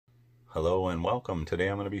Hello and welcome. Today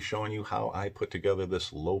I'm going to be showing you how I put together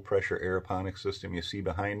this low pressure aeroponics system you see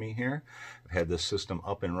behind me here. I've had this system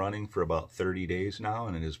up and running for about 30 days now,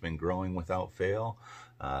 and it has been growing without fail.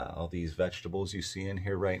 All these vegetables you see in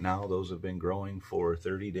here right now, those have been growing for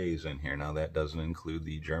 30 days in here. Now that doesn't include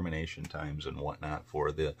the germination times and whatnot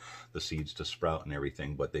for the seeds to sprout and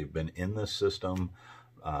everything, but they've been in this system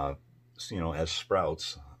as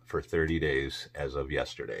sprouts for 30 days as of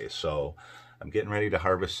yesterday. So I'm getting ready to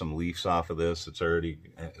harvest some leaves off of this. It's already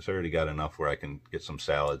got enough where I can get some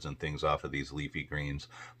salads and things off of these leafy greens,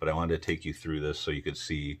 but I wanted to take you through this so you could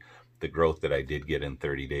see the growth that I did get in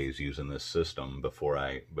 30 days using this system before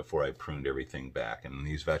I pruned everything back. And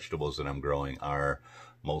these vegetables that I'm growing are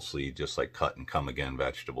mostly just like cut and come again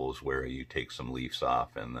vegetables where you take some leaves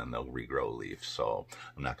off and then they'll regrow leaves. So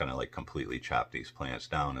I'm not going to like completely chop these plants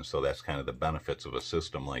down. And so that's kind of the benefits of a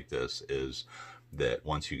system like this, is that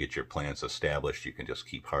once you get your plants established, you can just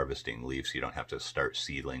keep harvesting leaves. You don't have to start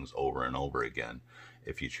seedlings over and over again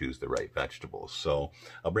if you choose the right vegetables. So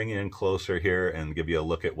I'll bring you in closer here and give you a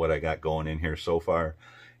look at what I got going in here so far.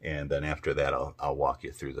 And then after that, I'll walk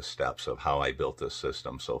you through the steps of how I built this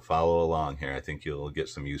system. So follow along here. I think you'll get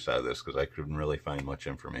some use out of this because I couldn't really find much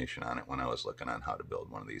information on it when I was looking on how to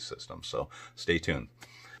build one of these systems. So stay tuned.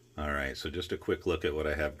 All right, so just a quick look at what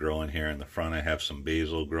I have growing here. In the front, I have some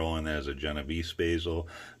basil growing. That is a Genovese basil.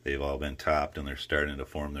 They've all been topped and they're starting to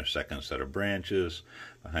form their second set of branches.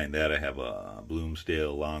 Behind that, I have a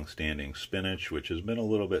Bloomsdale long-standing spinach, which has been a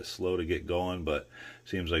little bit slow to get going, but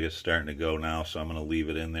seems like it's starting to go now, so I'm going to leave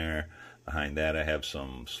it in there. Behind that, I have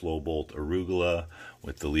some slow bolt arugula,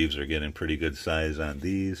 with the leaves are getting pretty good size on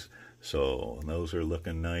these. So those are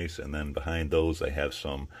looking nice. And then behind those, I have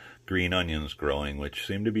some green onions growing, which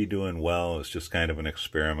seem to be doing well. It's just kind of an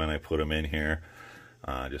experiment. I put them in here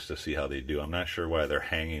just to see how they do. I'm not sure why they're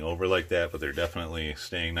hanging over like that, but they're definitely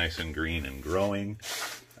staying nice and green and growing.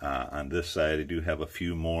 On this side, I do have a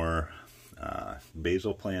few more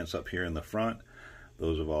basil plants up here in the front.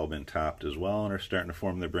 Those have all been topped as well and are starting to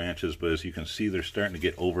form their branches, but as you can see, they're starting to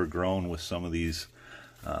get overgrown with some of these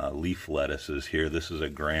leaf lettuces here. This is a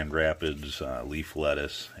Grand Rapids leaf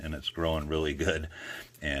lettuce, and it's growing really good.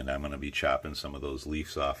 And I'm going to be chopping some of those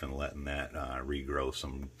leaves off and letting that regrow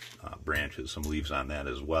some branches, some leaves on that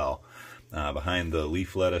as well. Behind the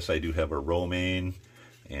leaf lettuce, I do have a romaine,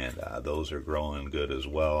 and those are growing good as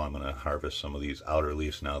well. I'm going to harvest some of these outer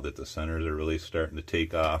leaves now that the centers are really starting to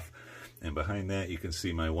take off. And behind that, you can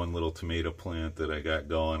see my one little tomato plant that I got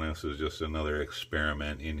going. This is just another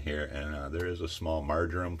experiment in here. And there is a small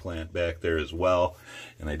marjoram plant back there as well.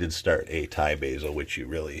 And I did start a Thai basil, which you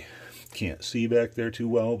really can't see back there too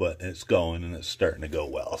well, but it's going and it's starting to go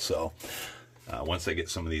well. So once I get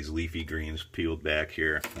some of these leafy greens peeled back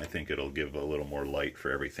here, I think it'll give a little more light for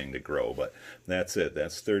everything to grow. But that's it.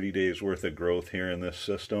 That's 30 days worth of growth here in this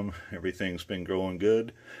system. Everything's been growing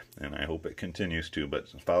good, and I hope it continues to. But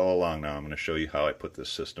follow along now. I'm going to show you how I put this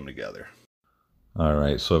system together. All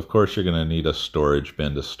right, so of course you're going to need a storage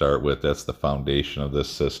bin to start with. That's the foundation of this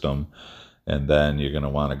system. And then you're going to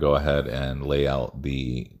want to go ahead and lay out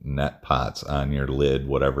the net pots on your lid,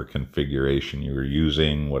 whatever configuration you were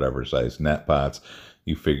using, whatever size net pots.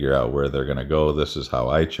 You figure out where they're going to go. This is how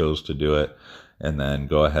I chose to do it. And then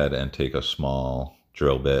go ahead and take a small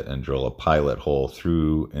drill bit and drill a pilot hole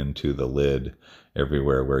through into the lid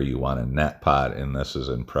everywhere where you want a net pot. And this is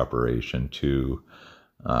in preparation to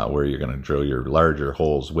where you're going to drill your larger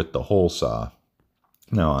holes with the hole saw.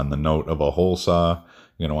 Now, on the note of a hole saw,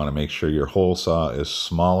 you're going to want to make sure your hole saw is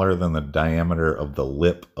smaller than the diameter of the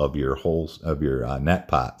lip of your holes of your net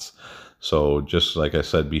pots. So just like I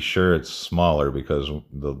said, be sure it's smaller because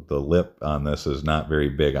the lip on this is not very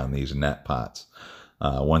big on these net pots.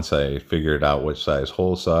 Once I figured out which size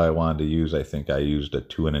hole saw I wanted to use, I think I used a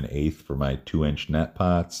 2 1/8 for my 2-inch net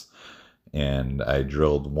pots, and I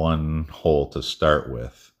drilled one hole to start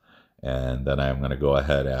with. And then I'm going to go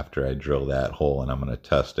ahead after I drill that hole and I'm going to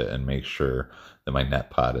test it and make sure that my net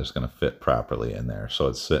pot is going to fit properly in there. So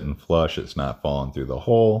it's sitting flush, it's not falling through the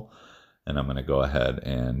hole. And I'm going to go ahead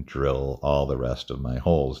and drill all the rest of my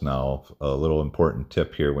holes. Now, a little important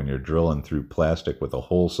tip here: when you're drilling through plastic with a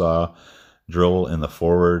hole saw, drill in the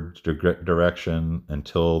forward direction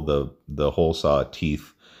until the hole saw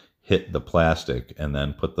teeth hit the plastic, and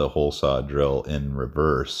then put the hole saw drill in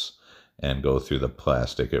reverse and go through the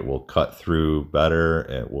plastic. It will cut through better,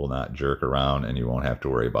 it will not jerk around, and you won't have to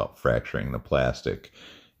worry about fracturing the plastic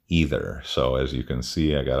either. So as you can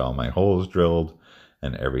see, I got all my holes drilled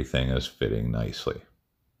and everything is fitting nicely.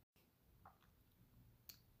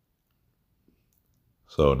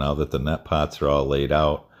 So now that the net pots are all laid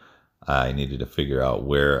out, I needed to figure out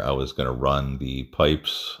where I was going to run the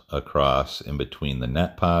pipes across in between the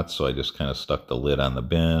net pots. So I just kind of stuck the lid on the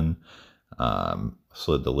bin,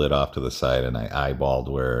 slid the lid off to the side, and I eyeballed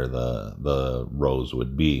where the rows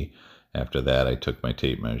would be. After that, I took my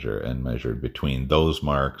tape measure and measured between those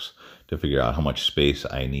marks to figure out how much space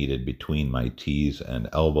I needed between my T's and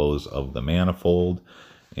elbows of the manifold.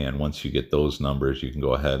 And once you get those numbers, you can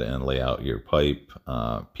go ahead and lay out your pipe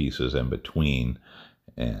pieces in between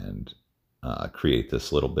and create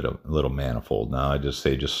this little manifold. Now I just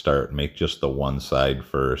say make just the one side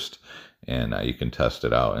first, and you can test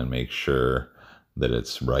it out and make sure that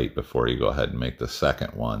it's right before you go ahead and make the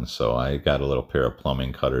second one. So I got a little pair of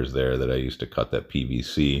plumbing cutters there that I used to cut that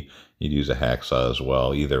PVC. You'd use a hacksaw as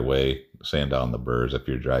well. Either way, sand down the burrs. If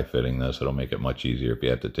you're dry fitting this, it'll make it much easier if you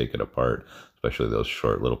have to take it apart, especially those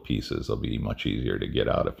short little pieces. They'll be much easier to get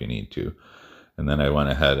out if you need to. And then I went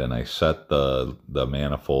ahead and I set the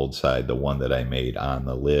manifold side, the one that I made on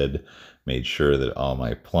the lid, made sure that all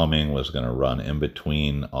my plumbing was going to run in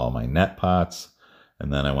between all my net pots.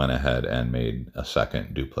 And then I went ahead and made a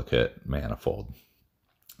second duplicate manifold.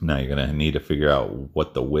 Now you're going to need to figure out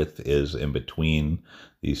what the width is in between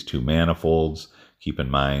these two manifolds. Keep in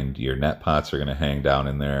mind your net pots are going to hang down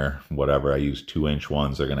in there. Whatever, I use 2-inch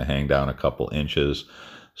ones, they're going to hang down a couple inches.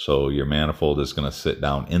 So your manifold is going to sit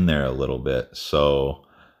down in there a little bit. So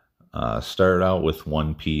start out with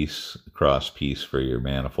one piece, cross piece for your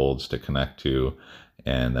manifolds to connect to,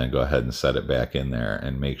 and then go ahead and set it back in there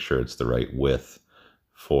and make sure it's the right width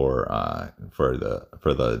for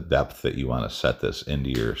the depth that you want to set this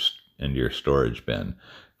into your storage bin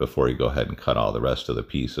before you go ahead and cut all the rest of the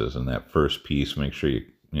pieces. And that first piece, make sure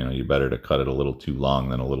you're better to cut it a little too long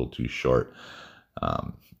than a little too short.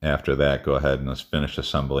 After that, go ahead and let's finish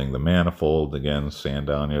assembling the manifold. Again, sand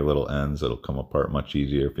down your little ends. It'll come apart much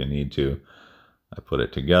easier if you need to. I put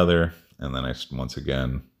it together, and then I once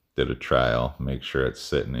again did a trial. Make sure it's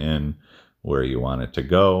sitting in where you want it to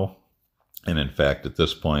go. And in fact, at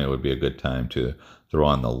this point, it would be a good time to throw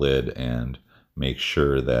on the lid and make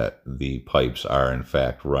sure that the pipes are in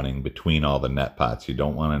fact running between all the net pots. You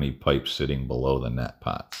don't want any pipes sitting below the net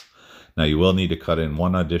pots. Now you will need to cut in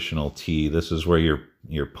one additional T. This is where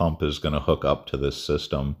your pump is going to hook up to this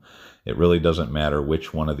system. It really doesn't matter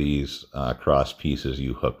which one of these cross pieces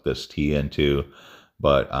you hook this T into,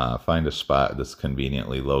 but find a spot that's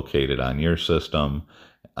conveniently located on your system.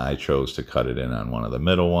 I chose to cut it in on one of the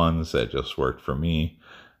middle ones. That just worked for me.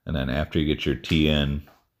 And then after you get your T in,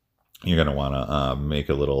 you're going to want to make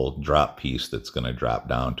a little drop piece that's going to drop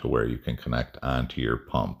down to where you can connect onto your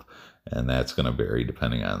pump. And that's going to vary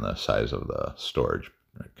depending on the size of the storage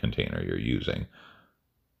container you're using.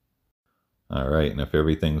 All right, and if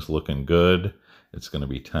everything's looking good, it's going to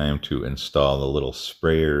be time to install the little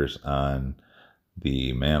sprayers on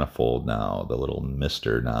the manifold now, the little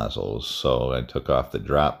mister nozzles. So I took off the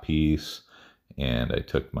drop piece and I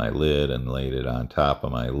took my lid and laid it on top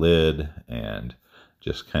of my lid and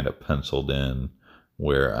just kind of penciled in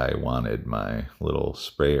where I wanted my little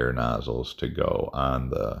sprayer nozzles to go on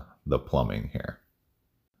the plumbing here.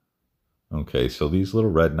 Okay, so these little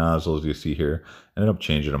red nozzles you see here, I ended up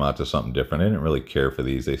changing them out to something different. I didn't really care for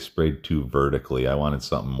these. They sprayed too vertically. I wanted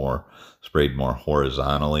something sprayed more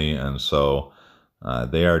horizontally, and so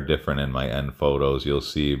they are different in my end photos, you'll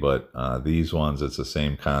see, but these ones, it's the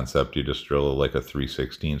same concept. You just drill like a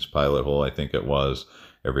 3/16 pilot hole, I think it was,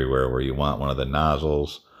 everywhere where you want one of the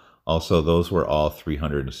nozzles. Also, those were all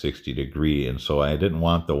 360 degree, and so I didn't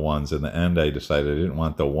want the ones, in the end I decided I didn't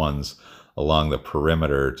want the ones along the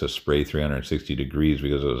perimeter to spray 360 degrees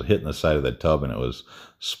because it was hitting the side of the tub and it was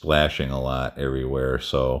splashing a lot everywhere.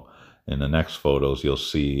 So in the next photos, you'll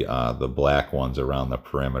see the black ones around the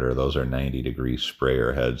perimeter. Those are 90-degree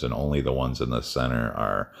sprayer heads, and only the ones in the center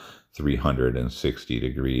are 360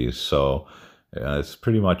 degrees. So it's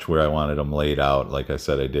pretty much where I wanted them laid out. Like I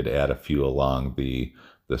said, I did add a few along the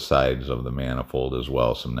sides of the manifold as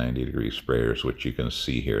well, some 90-degree sprayers, which you can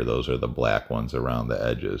see here. Those are the black ones around the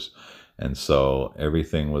edges. And so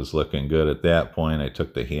everything was looking good at that point. I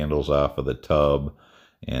took the handles off of the tub,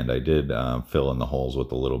 and I did fill in the holes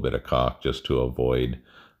with a little bit of caulk just to avoid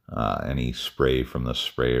any spray from the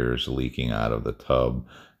sprayers leaking out of the tub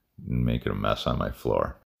and making a mess on my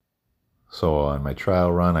floor. So on my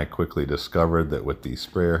trial run, I quickly discovered that with these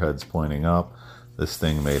sprayer heads pointing up, this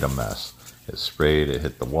thing made a mess. It sprayed, it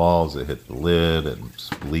hit the walls, it hit the lid, it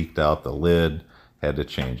leaked out the lid. Had to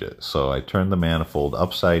change it. So I turned the manifold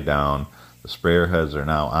upside down. The sprayer heads are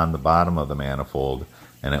now on the bottom of the manifold,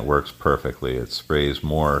 and it works perfectly. It sprays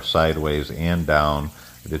more sideways and down.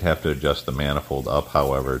 I did have to adjust the manifold up,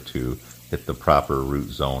 however, to hit the proper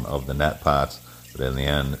root zone of the net pots. But in the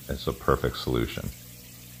end, it's a perfect solution.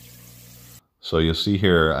 So you'll see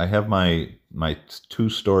here, I have my 2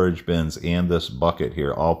 storage bins and this bucket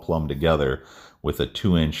here all plumbed together with a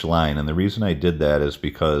 2-inch line. And the reason I did that is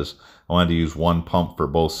because I wanted to use one pump for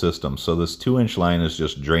both systems. So this 2-inch line is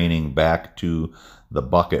just draining back to the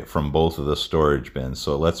bucket from both of the storage bins.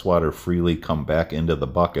 So it lets water freely come back into the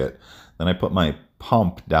bucket. Then I put my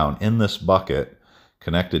pump down in this bucket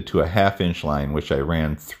connected to a 1/2-inch line, which I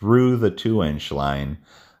ran through the 2-inch line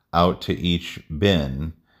out to each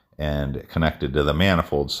bin and connected to the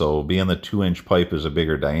manifold. So being the 2-inch pipe is a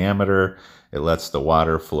bigger diameter, it lets the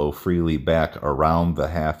water flow freely back around the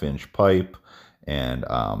 1/2-inch pipe. And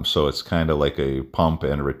so it's kind of like a pump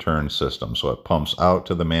and return system. So it pumps out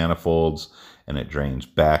to the manifolds and it drains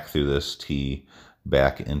back through this T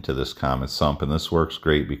back into this common sump. And this works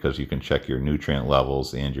great because you can check your nutrient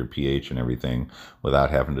levels and your pH and everything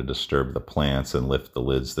without having to disturb the plants and lift the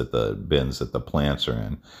lids that the bins that the plants are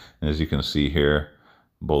in. And as you can see here,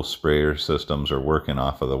 both sprayer systems are working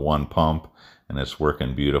off of the one pump and it's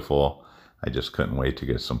working beautiful. I just couldn't wait to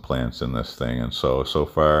get some plants in this thing. And so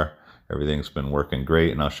far everything's been working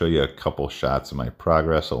great. And I'll show you a couple shots of my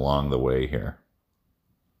progress along the way here.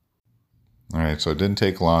 All right, so it didn't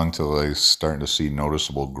take long till I was starting to see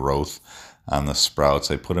noticeable growth on the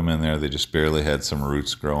sprouts. I put them in there. They just barely had some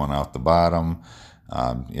roots growing out the bottom.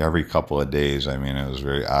 Every couple of days, I mean, it was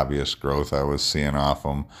very obvious growth I was seeing off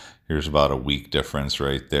them. Here's about a week difference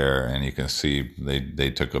right there, and you can see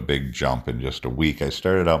they took a big jump in just a week. I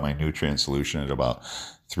started out my nutrient solution at about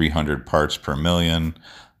 300 parts per million,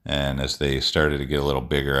 and as they started to get a little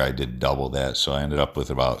bigger, I did double that. So I ended up with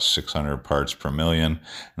about 600 parts per million,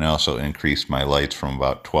 and I also increased my lights from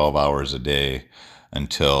about 12 hours a day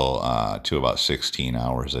until to about 16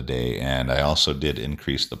 hours a day. And I also did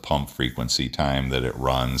increase the pump frequency time that it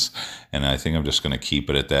runs, and I think I'm just going to keep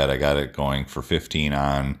it at that. I got it going for 15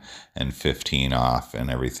 on and 15 off, and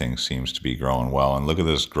everything seems to be growing well. And look at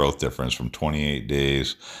this growth difference from 28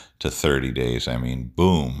 days to 30 days. I mean,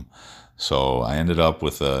 boom. So I ended up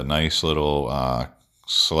with a nice little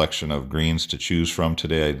selection of greens to choose from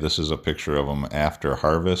today. This is a picture of them after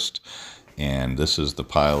harvest. And this is the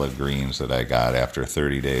pile of greens that I got after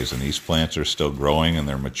 30 days. And these plants are still growing and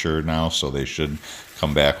they're mature now, so they should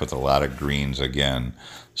come back with a lot of greens again.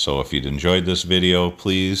 So if you'd enjoyed this video,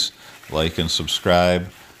 please like and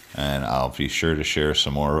subscribe. And I'll be sure to share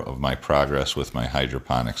some more of my progress with my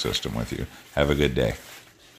hydroponic system with you. Have a good day.